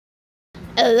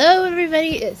Hello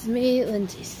everybody, it's me,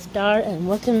 Lindsay Star, and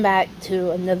welcome back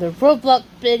to another Roblox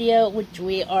video, which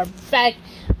we are back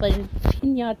playing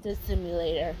Piñata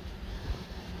Simulator.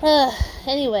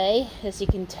 Anyway, as you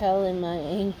can tell in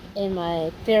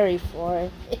my theory for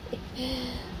it.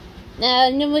 Now,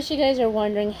 I know most of you guys are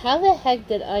wondering, how the heck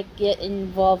did I get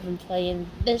involved in playing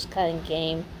this kind of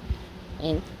game?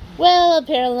 And, well,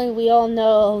 apparently we all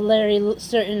know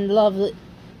certain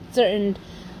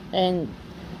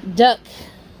Duck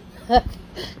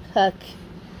Huck,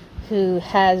 who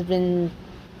has been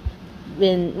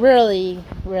really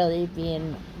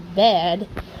being bad.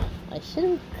 I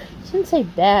shouldn't say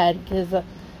bad because,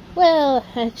 well,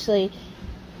 actually,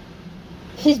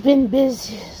 he's been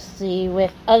busy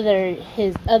with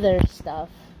his other stuff.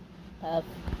 But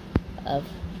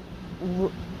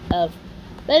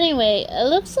anyway, it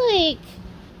looks like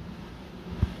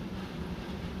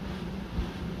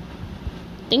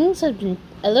things have been.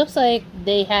 It looks like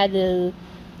they had to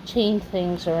change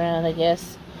things around, I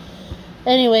guess.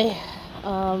 Anyway,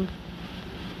 I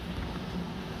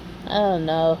don't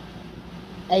know.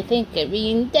 I think I'm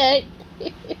being dead.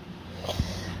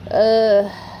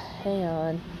 Hang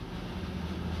on.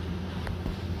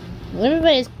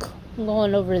 Everybody's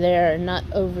going over there, not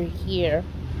over here.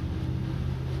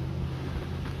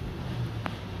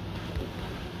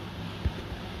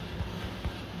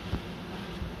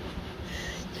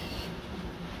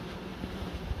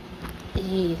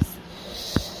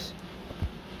 Jeez.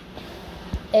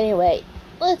 Anyway,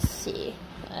 let's see.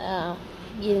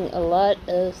 Getting a lot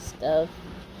of stuff.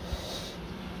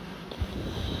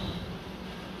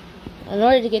 In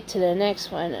order to get to the next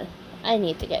one, I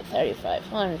need to get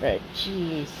 3,500.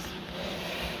 Jeez.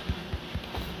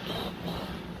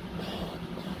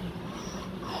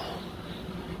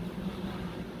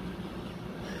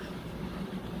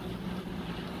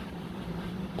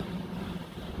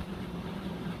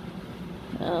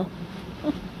 Oh.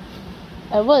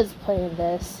 I was playing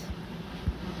this.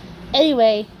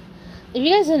 Anyway, if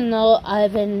you guys didn't know,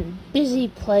 I've been busy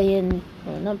playing,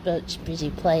 well, not much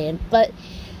busy playing, but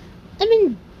I've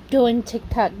been doing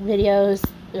TikTok videos,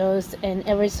 and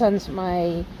ever since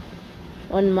one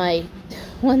of my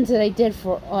ones that I did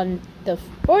on the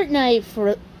Fortnite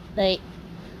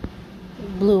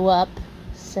blew up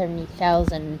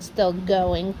 70,000, still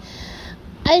going,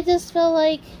 I just felt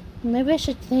like maybe I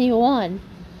should continue on.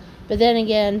 But then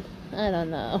again, I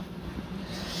don't know.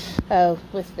 Oh,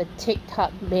 with the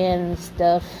TikTok ban and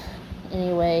stuff.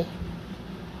 Anyway,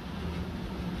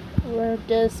 we're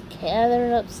just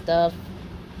gathering up stuff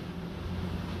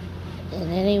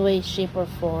in any way, shape, or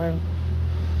form.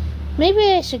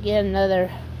 Maybe I should get another.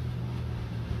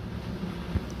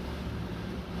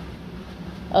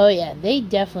 Oh yeah, they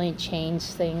definitely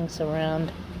changed things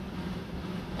around.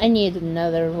 I need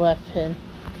another weapon.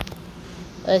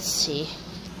 Let's see.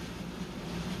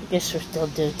 I guess we're still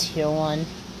due tier 1.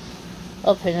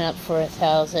 Open it up for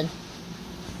 1,000.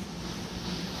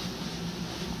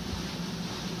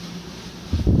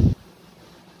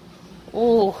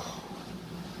 Ooh.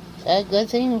 Is that a good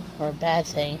thing or a bad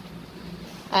thing?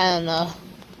 I don't know.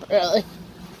 Really.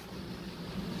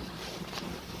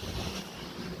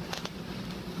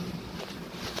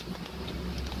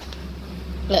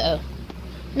 Uh-oh.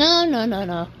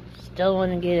 No. Still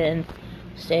want to get in.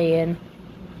 Stay in.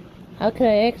 How could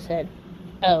I exit?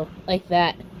 Oh, like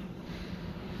that.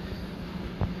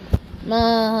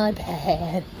 My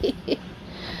bad.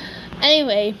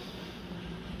 Anyway.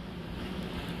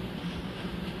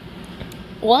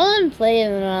 While I'm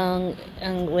playing around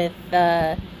with,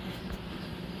 while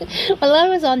I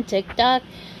was on TikTok,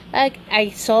 I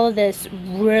saw this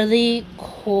really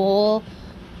cool,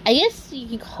 I guess you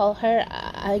can call her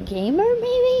a gamer,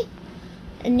 maybe?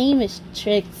 Her name is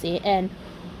Trixie, and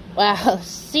wow,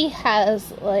 she's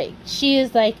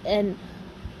like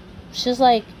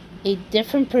a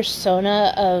different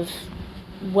persona of,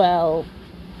 well,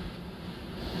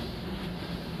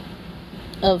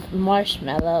 of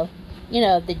Marshmallow. You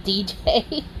know, the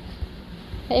DJ.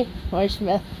 Hey,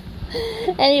 Marshmallow.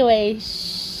 Anyway,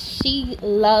 she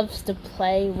loves to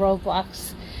play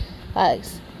Roblox.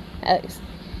 Alex.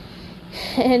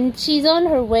 And she's on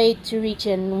her way to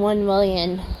reaching 1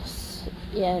 million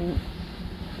yen.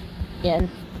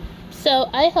 So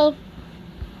I hope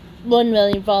 1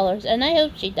 million followers, and I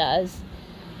hope she does,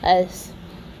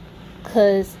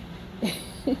 cause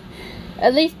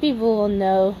at least people will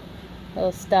know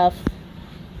those stuff,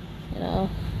 you know.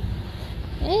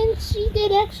 And she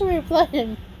did actually reply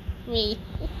to me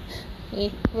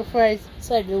before I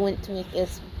went to make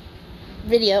this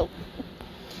video.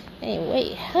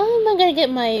 Anyway, how am I gonna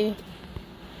get my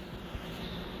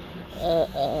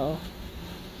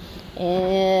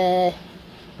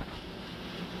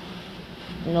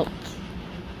Nope.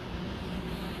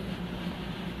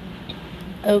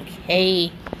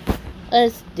 Okay,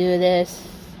 let's do this.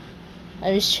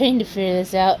 I was trying to figure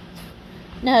this out.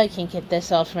 Now I can't get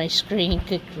this off my screen.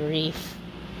 Good grief.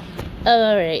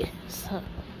 Alright, so.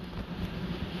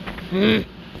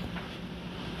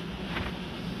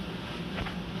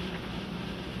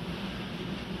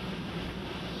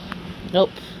 Nope.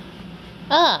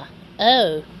 Ah!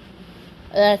 Oh.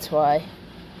 That's why.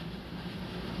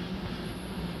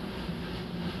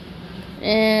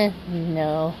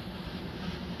 No.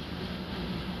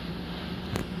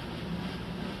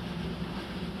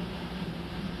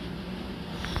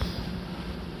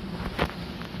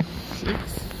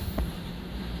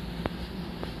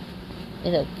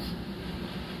 Look.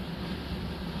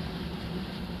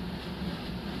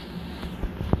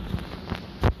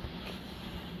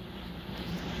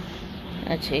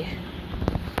 Actually,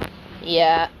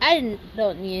 yeah, I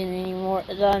don't need any more.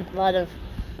 A lot of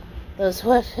those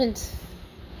weapons.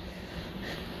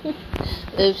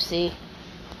 Oopsie.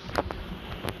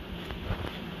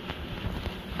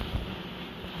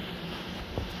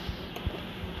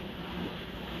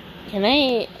 Can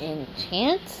I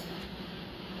enchant?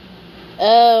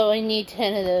 Oh, I need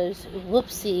 10 of those.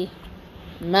 Whoopsie.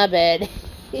 My bad.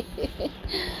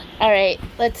 Alright,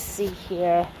 let's see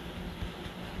here.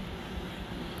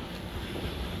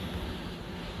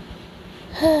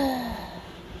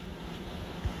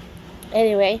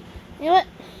 Anyway, you know what?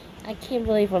 I can't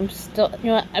believe I'm still... You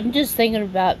know what? I'm just thinking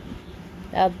about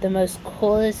the most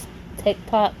coolest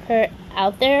TikToker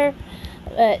out there.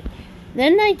 But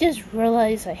then I just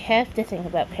realized I have to think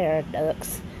about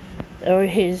Paradox. Or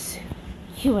his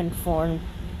human form.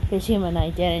 His human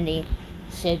identity.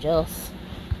 Sigils.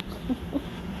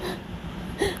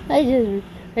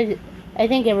 I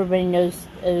think everybody knows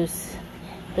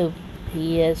who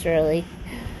he is, really.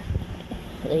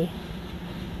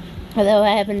 Although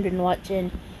I haven't been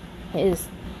watching his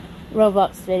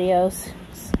Roblox videos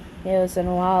in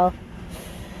a while.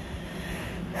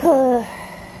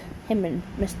 Him and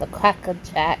Mr.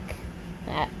 Crackerjack,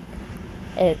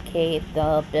 aka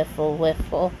the Biffle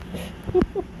Wiffle.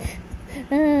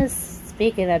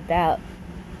 Speaking about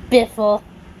Biffle,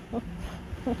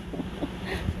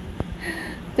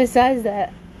 besides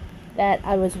that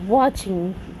I was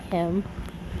watching him,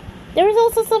 there was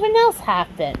also something else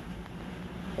happen.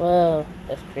 Whoa,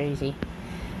 that's crazy.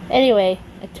 Anyway,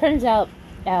 it turns out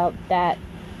that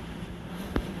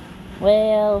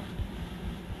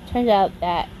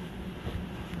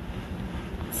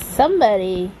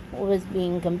somebody was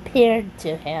being compared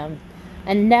to him,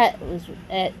 and that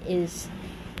is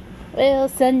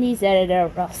Sunday's editor,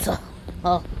 Russell.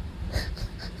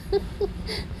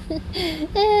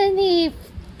 And he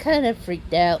kind of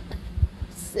freaked out.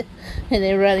 And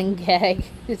a running gag.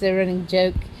 It's a running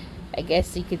joke, I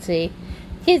guess you could say.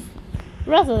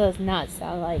 Russell does not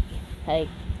sound like a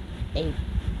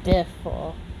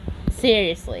Biffle.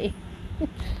 Seriously.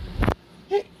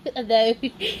 Though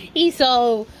he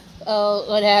saw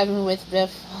what happened with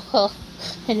Biffle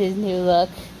and his new look.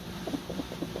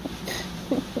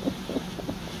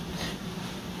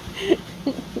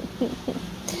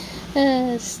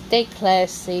 Stay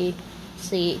classy.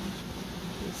 See,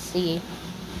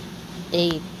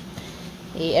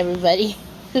 everybody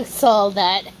who saw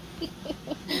that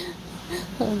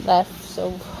laughed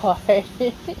so hard.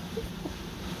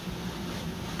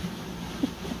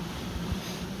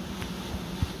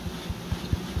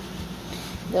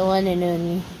 The one and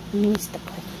only Mr.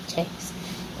 Crackerjack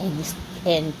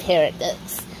and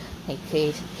Paradox.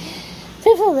 Okay,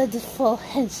 people are just full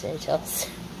and sigils.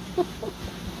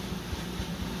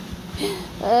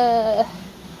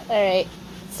 Alright,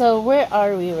 so where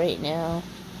are we right now?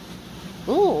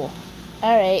 Ooh,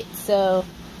 alright, so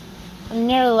I'm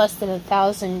nearly less than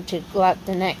 1,000 to go out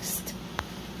the next.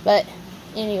 But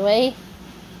anyway,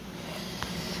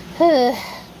 I'm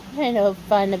trying to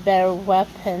find a better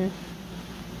weapon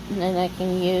than I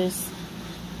can use.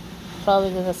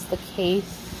 Probably that's the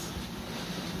case.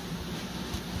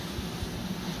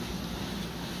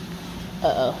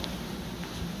 Uh-oh.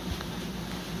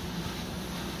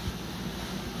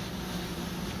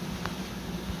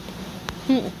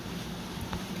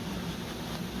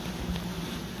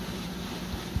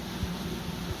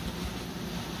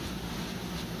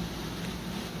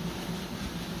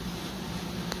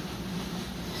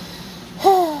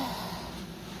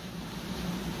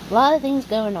 A lot of things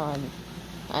going on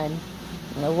in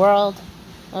the world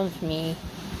of me.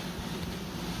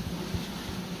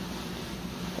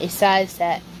 Besides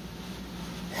that,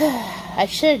 I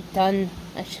should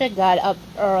have got up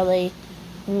early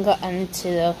and gotten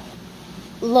to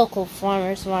local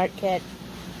farmers market.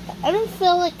 I don't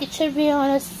feel like it should be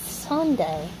on a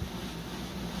Sunday.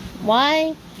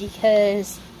 Why?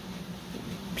 Because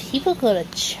people go to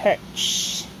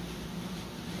church.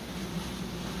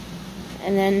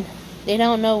 And then they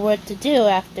don't know what to do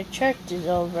after church is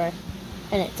over.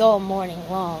 And it's all morning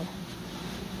long.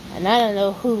 And I don't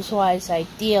know whose wise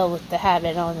idea was to have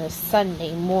it on a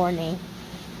Sunday morning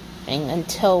and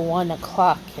until 1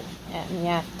 o'clock in the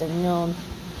afternoon.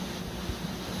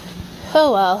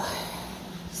 Oh well.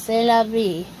 C'est la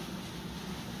vie.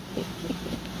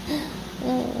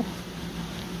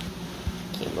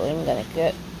 Can't believe I'm gonna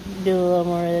do a little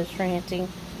more of this ranting.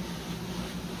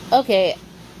 Okay.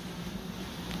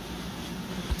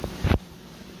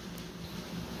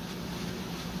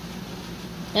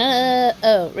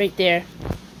 Oh, right there.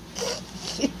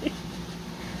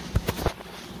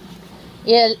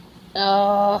 Yeah,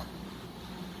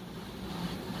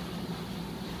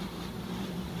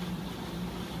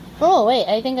 oh, wait,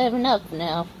 I think I have enough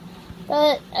now.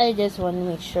 But I just want to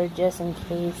make sure, just in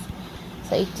case.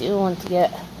 So I do want to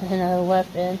get another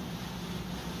weapon.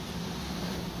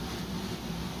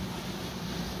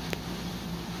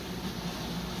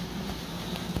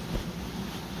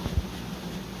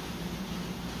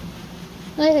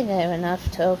 I think I have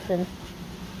enough to open.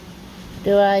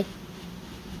 Do I?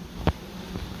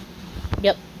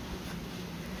 Yep.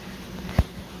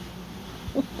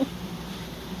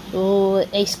 Oh,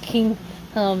 Ace King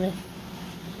helmet.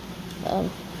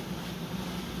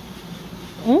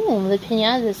 The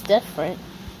Piñata is different.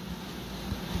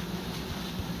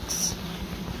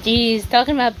 Geez,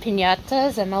 talking about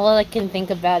piñatas, and all I can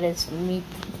think about is me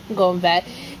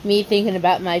thinking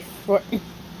about my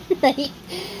Fortnite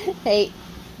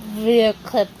video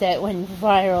clip that went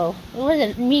viral. It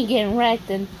wasn't me getting wrecked,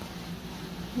 and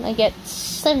I get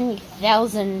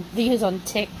 70,000 views on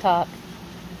TikTok.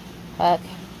 Of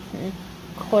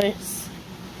course,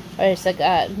 there's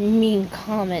like mean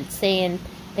comments saying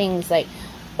things like,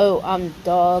 "Oh, I'm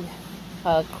dog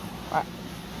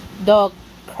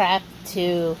crap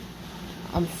to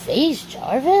FaZe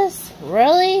Jarvis."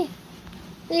 Really?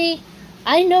 See,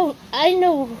 I know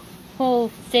who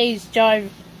FaZe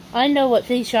Jarvis. I know what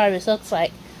FaZe Jarvis looks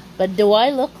like, but do I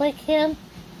look like him?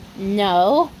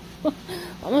 No.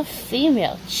 I'm a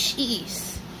female.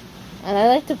 Jeez. And I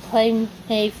like to play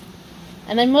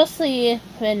and I mostly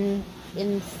been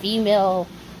in female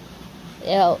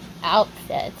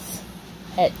outfits.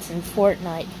 It's in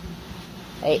Fortnite.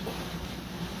 Right.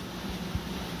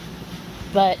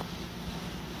 But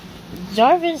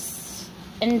Jarvis,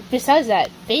 and besides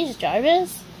that, FaZe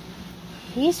Jarvis,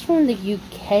 he's from the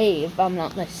UK, if I'm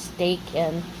not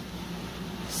mistaken.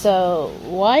 So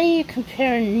why are you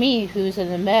comparing me, who's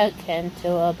an American,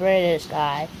 to a British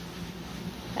guy?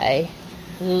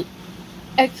 Who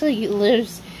actually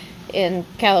lives in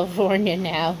California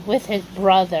now with his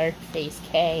brother, FaZe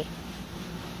K.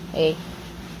 Hey.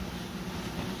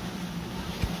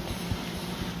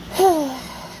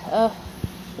 Oh.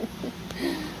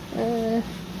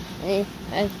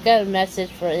 I've got a message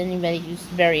for anybody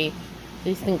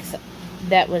who thinks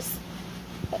that was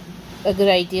a good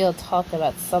idea to talk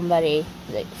about somebody,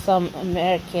 like some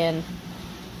American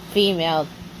female.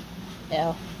 You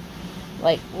know,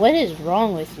 like, what is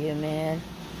wrong with you, man?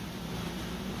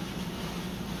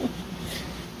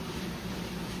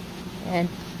 And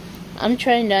I'm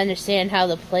trying to understand how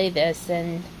to play this,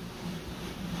 and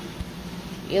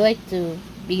you like to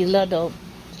belittle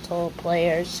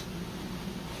players,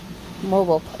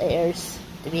 mobile players,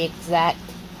 to be exact.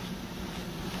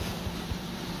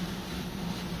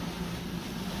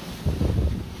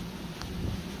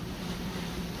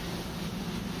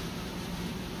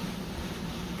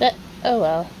 But, oh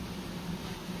well.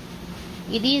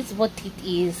 It is what it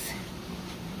is.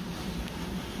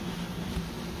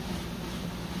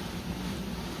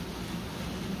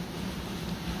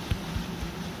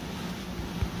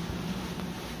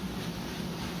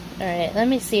 Alright, let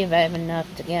me see if I have enough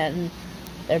to get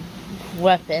their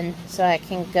weapon so I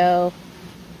can go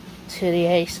to the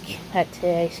Ice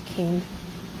Kingdom.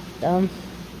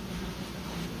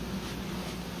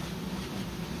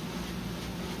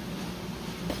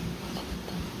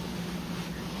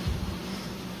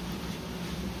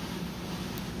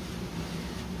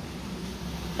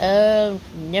 Oh,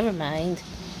 never mind.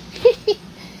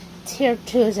 Tier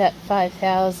 2 is at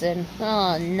 5,000.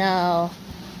 Oh no.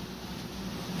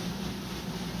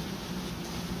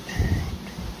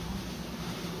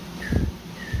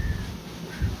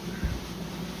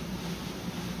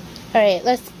 Alright,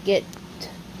 let's get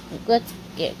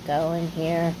going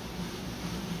here.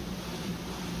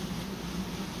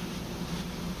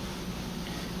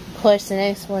 Of course, the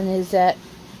next one is at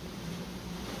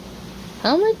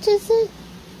How much is it?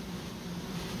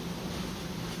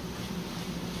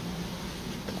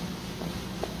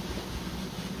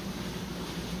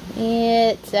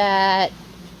 It's at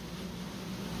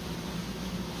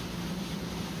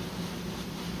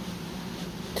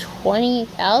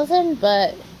 20,000,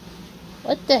 but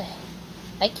what the?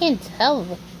 I can't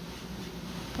tell.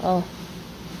 Oh.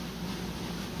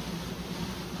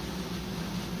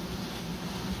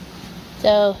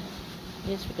 So, I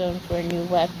guess we're going for a new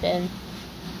weapon.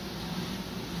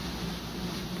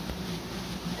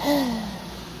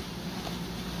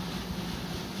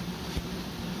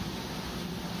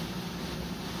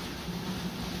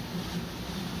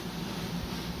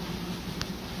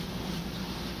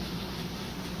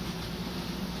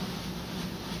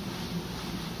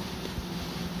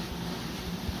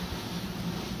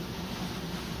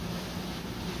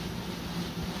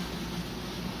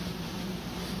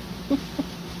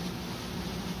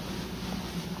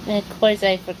 And of course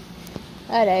I forgot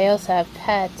I also have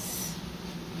pets.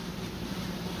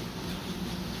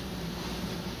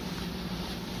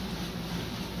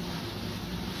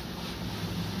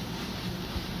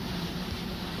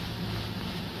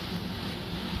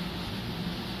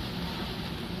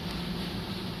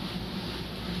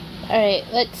 Alright,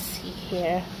 let's see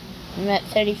here. I'm at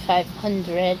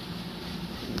 3,500.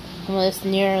 Almost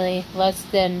nearly less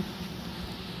than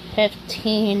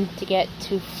 15 to get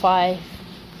to 5.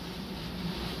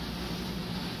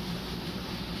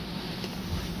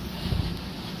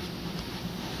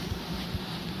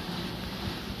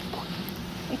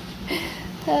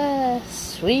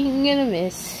 Swing and a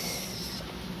miss.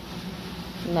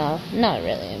 No, not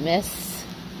really a miss.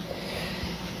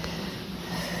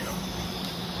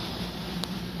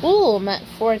 Ooh, I'm at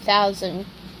 4,000.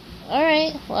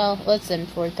 Alright, well, less than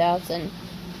 4,000.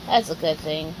 That's a good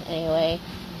thing, anyway.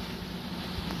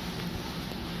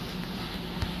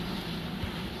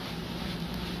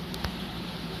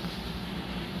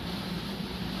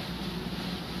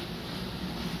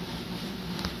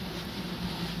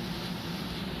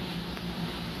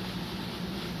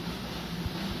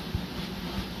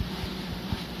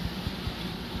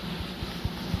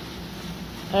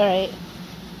 Alright.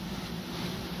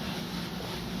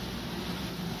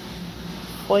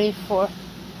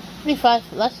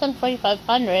 45, less than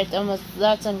 4,500, almost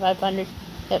less than 500,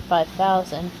 hit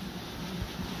 5,000.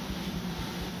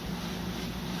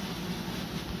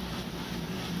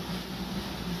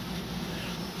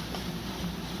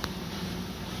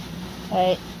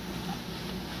 Alright.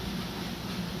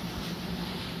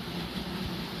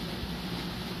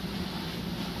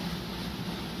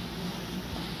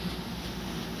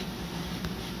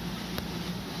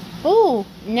 Ooh,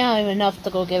 now I have enough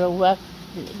to go get a weapon.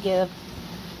 Give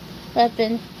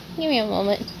me a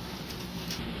moment.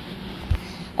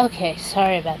 Okay,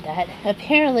 sorry about that.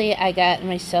 Apparently, I got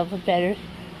myself a better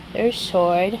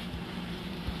sword.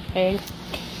 Right?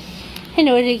 In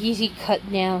order to easy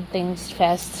cut down things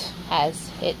fast, as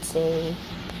it's a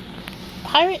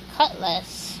pirate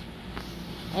cutlass,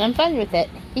 and I'm fine with it.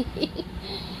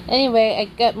 Anyway, I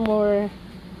got more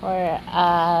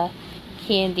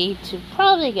candy to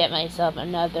probably get myself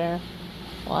another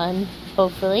one,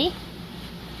 hopefully.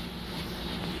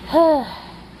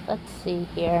 Let's see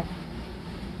here.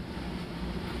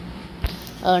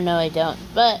 Oh no, I don't,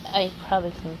 but I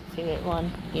probably can figure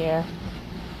one here.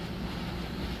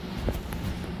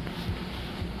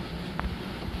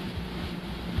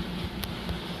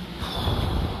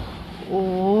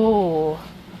 Ooh,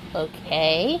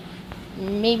 okay.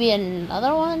 Maybe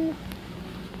another one?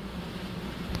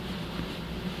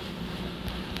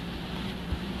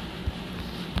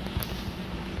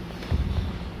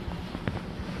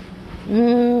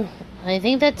 I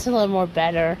think that's a little more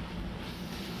better.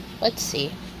 Let's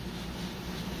see.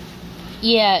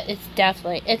 Yeah,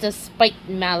 it's a spiked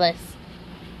malice.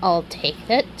 I'll take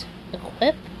it.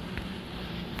 Equip.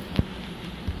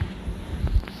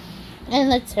 And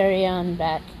let's hurry on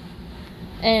back.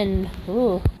 And,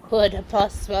 ooh, put a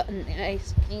pause button in the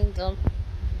Ice Kingdom.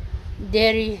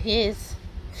 There he is.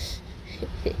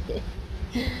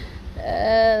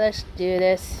 Let's do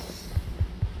this.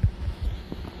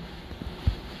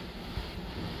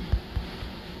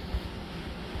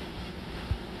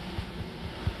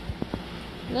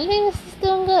 I think this is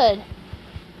doing good.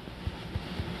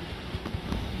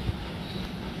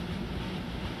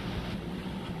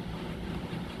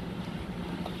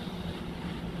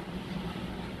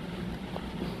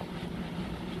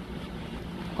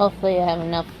 Hopefully I have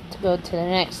enough to go to the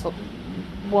next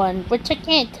one, which I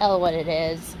can't tell what it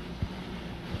is.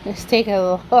 It's taking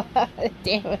a lot of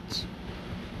damage.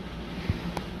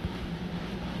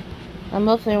 I'm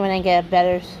hoping when I get a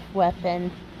better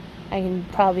weapon, I can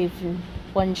probably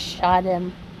one-shot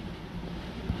him.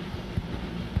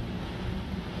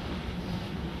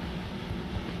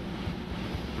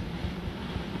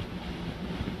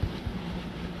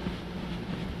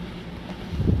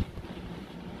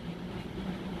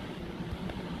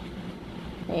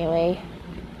 Anyway,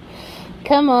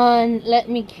 come on, let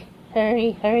me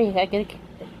hurry, I gotta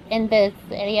end this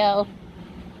video.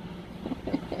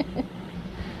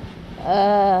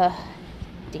 Dang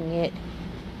it.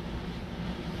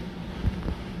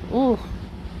 Ooh.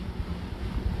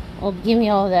 Oh, give me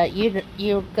all that.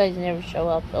 You guys never show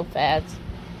up so fast.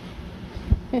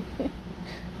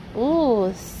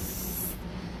 Ooh. Oh,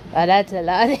 that's a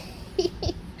lot.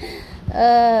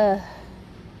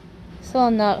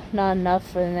 Still not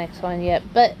enough for the next one yet,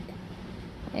 but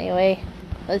anyway,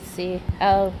 let's see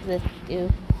how this do.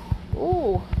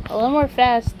 Ooh, a little more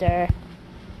faster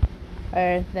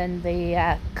than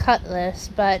the Cutlass,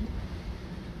 but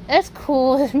that's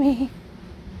cool with me.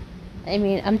 I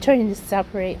mean, I'm trying to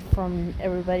separate from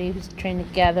everybody who's trying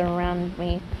to gather around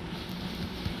me.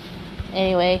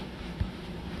 Anyway,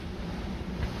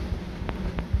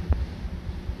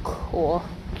 cool.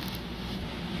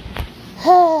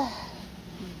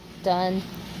 Done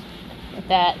with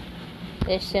that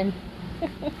mission.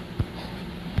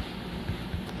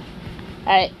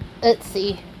 Alright, let's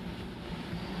see.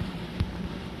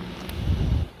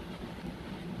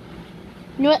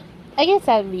 You know what? I guess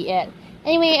that would be it.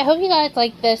 Anyway, I hope you guys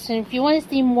like this, and if you want to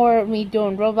see more of me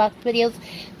doing Roblox videos,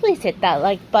 please hit that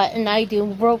like button. I do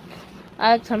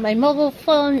Roblox on my mobile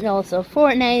phone, and also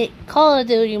Fortnite, Call of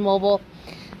Duty Mobile,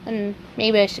 and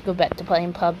maybe I should go back to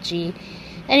playing PUBG.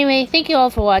 Anyway, thank you all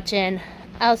for watching.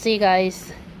 I'll see you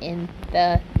guys in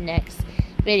the next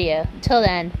video. Until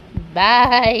then,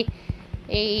 bye.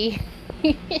 Hey.